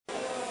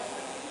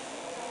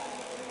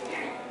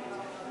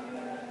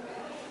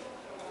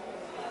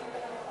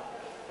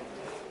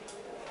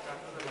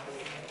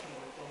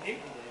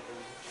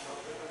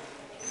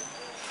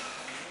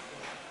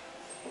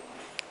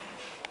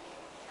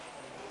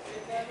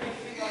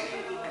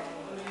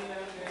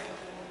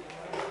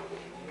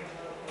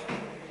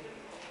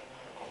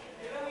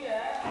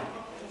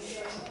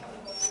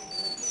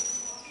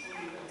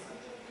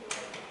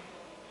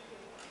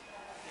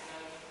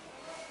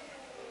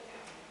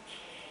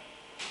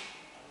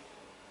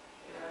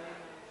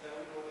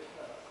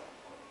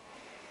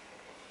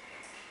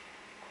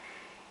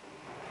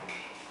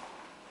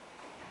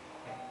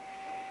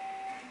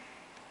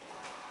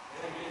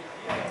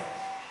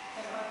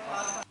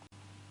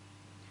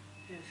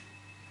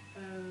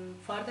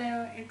For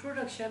the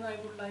introduction, I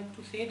would like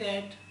to say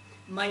that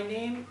my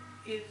name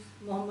is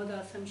Muhammad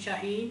Asam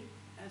Shaheen,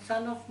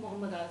 son of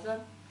Muhammad Azam,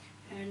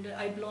 and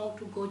I belong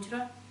to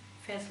Gojra,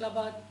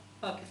 Faisalabad,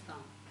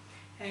 Pakistan.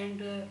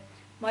 And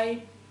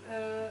my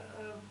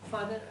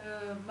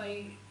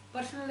my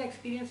personal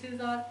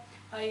experiences are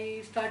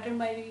I started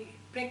my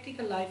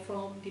practical life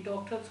from the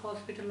Doctors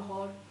Hospital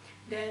Lahore,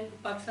 then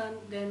Pakistan,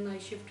 then I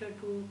shifted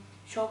to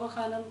Shoba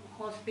Khanam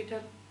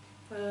Hospital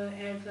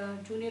as a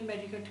junior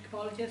medical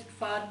technologist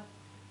for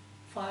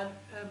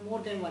more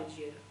than 1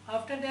 year.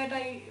 After that,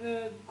 I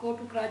go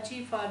to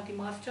Karachi for the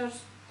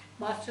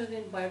masters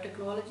in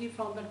biotechnology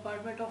from the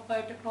Department of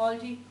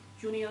Biotechnology,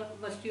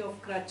 University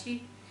of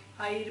Karachi.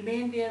 I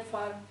remained there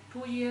for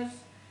 2 years,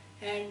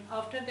 and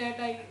after that,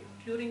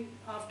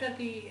 after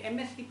the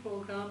MSc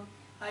program,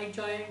 I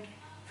joined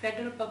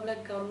federal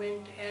public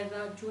government as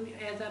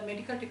a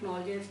medical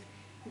technologist,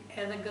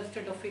 as a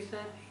gazetted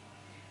officer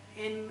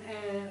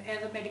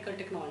as a medical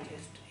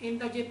technologist in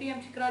the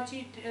JPMC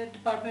Karachi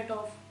Department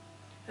of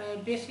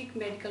Basic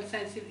Medical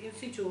Sciences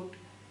Institute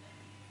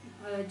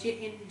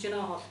in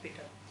Jinnah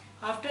Hospital.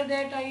 After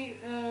that, I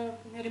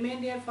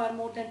remained there for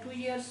more than 2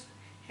 years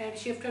and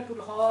shifted to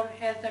Lahore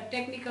as the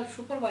technical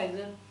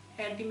supervisor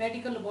at the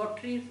medical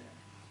laboratories,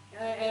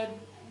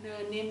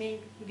 naming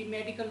the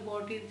medical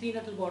laboratories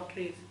Zenith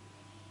Laboratories,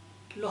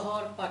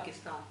 Lahore,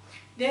 Pakistan.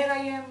 There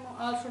I am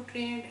also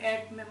trained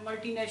at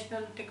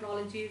multinational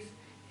technologies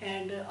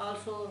and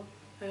also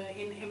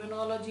in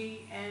immunology,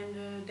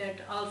 and that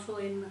also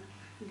in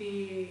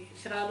the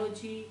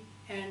serology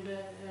and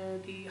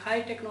the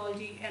high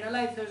technology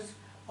analyzers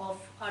of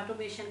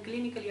automation,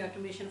 clinically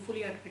automation,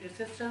 fully automated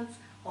systems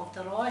of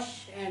the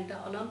Roche and the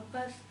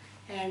Olympus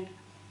and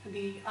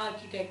the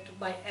Architect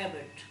by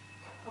Abbott.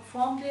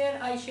 From there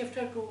I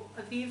shifted to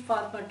Aziz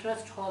Fatima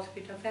Trust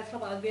Hospital,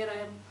 Faisalabad, where I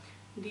am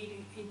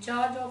in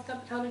charge of the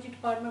pathology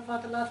department for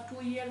the last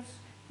 2 years,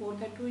 more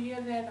than 2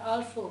 years, and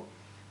also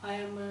I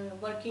am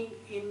working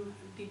in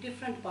the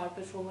different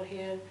departments over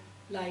here,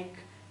 like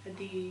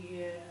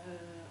the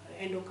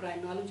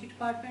endocrinology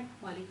department,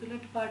 molecular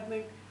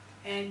department,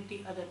 and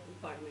the other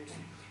departments.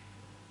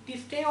 The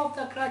stay of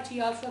the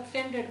Karachi also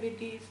extended with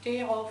the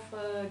stay of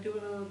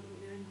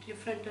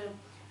different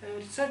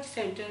research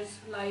centers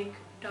like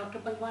Dr.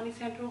 Palwani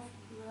Center of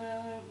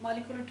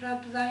Molecular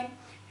Drug Design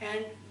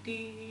and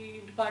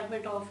the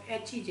Department of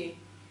HEJ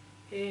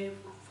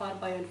for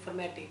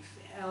Bioinformatics,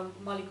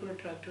 Molecular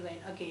Drug Design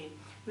again,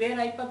 where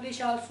I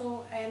publish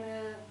also an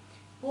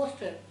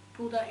poster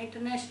to the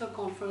international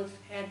conference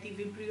at the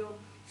Vibrio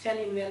Cell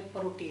Involved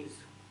Proteins.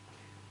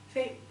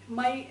 Say,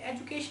 my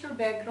educational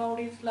background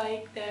is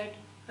like that: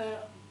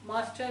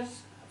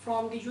 masters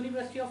from the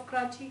University of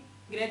Karachi,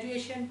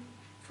 graduation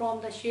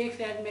from the Sheikh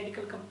Zayed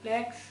Medical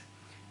Complex,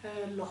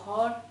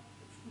 Lahore,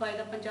 by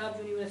the Punjab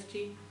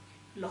University,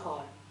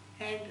 Lahore,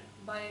 and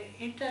by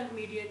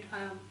intermediate I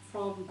am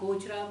from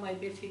Gojra, my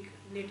basic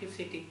native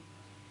city.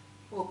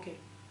 Okay.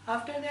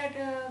 After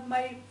that,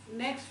 my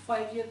next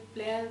 5 year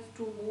plans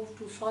to move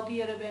to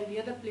Saudi Arabia and the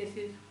other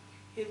places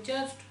is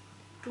just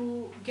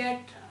to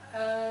get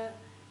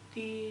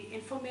the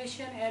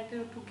information and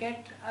to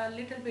get a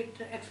little bit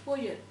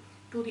exposure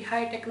to the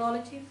high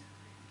technologies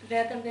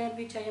rather than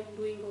which I am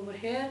doing over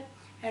here,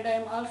 and I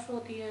am also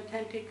the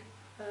authentic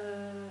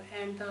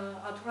and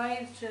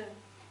authorized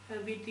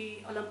with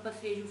the Olympus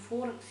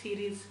AU4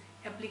 series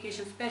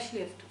application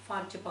specialist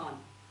for Japan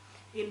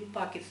in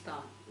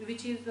Pakistan,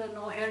 which is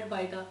now held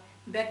by the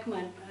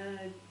Beckman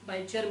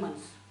by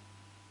Germans.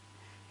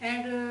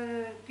 And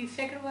the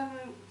second one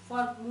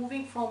for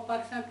moving from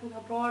Pakistan to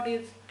abroad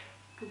is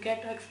to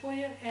get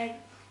exposure and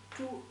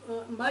to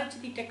merge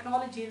the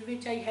technologies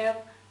which I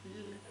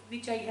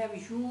have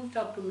used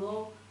up to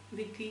now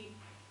with the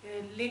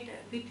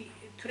with the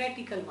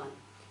theoretical one.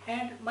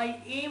 And my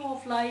aim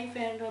of life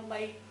and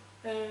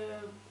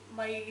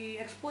my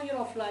exposure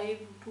of life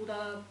to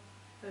the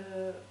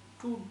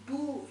to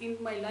do in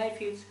my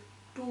life is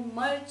to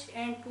merge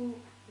and to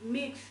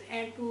mix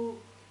and to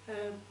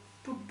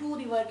do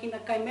the work in a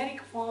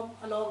chimeric form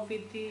along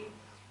with the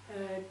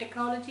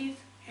technologies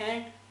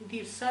and the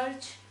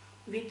research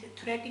with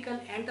theoretical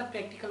and the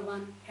practical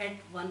one at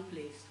one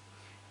place.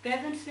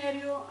 Present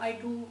scenario, I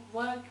do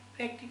work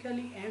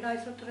practically and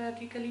also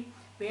theoretically,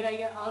 where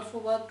I also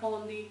worked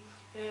on the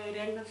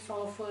renders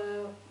of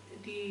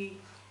the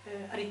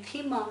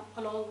erythema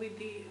along with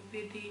the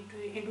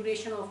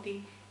induration of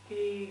the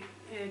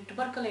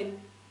tuberculin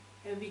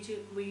which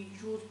we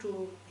use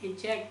to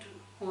inject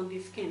on the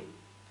skin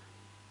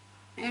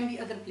and the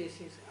other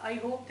places. I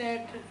hope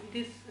that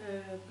this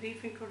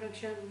brief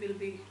introduction will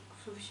be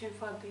sufficient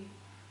for the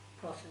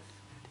process.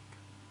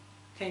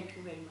 Thank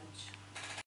you very much.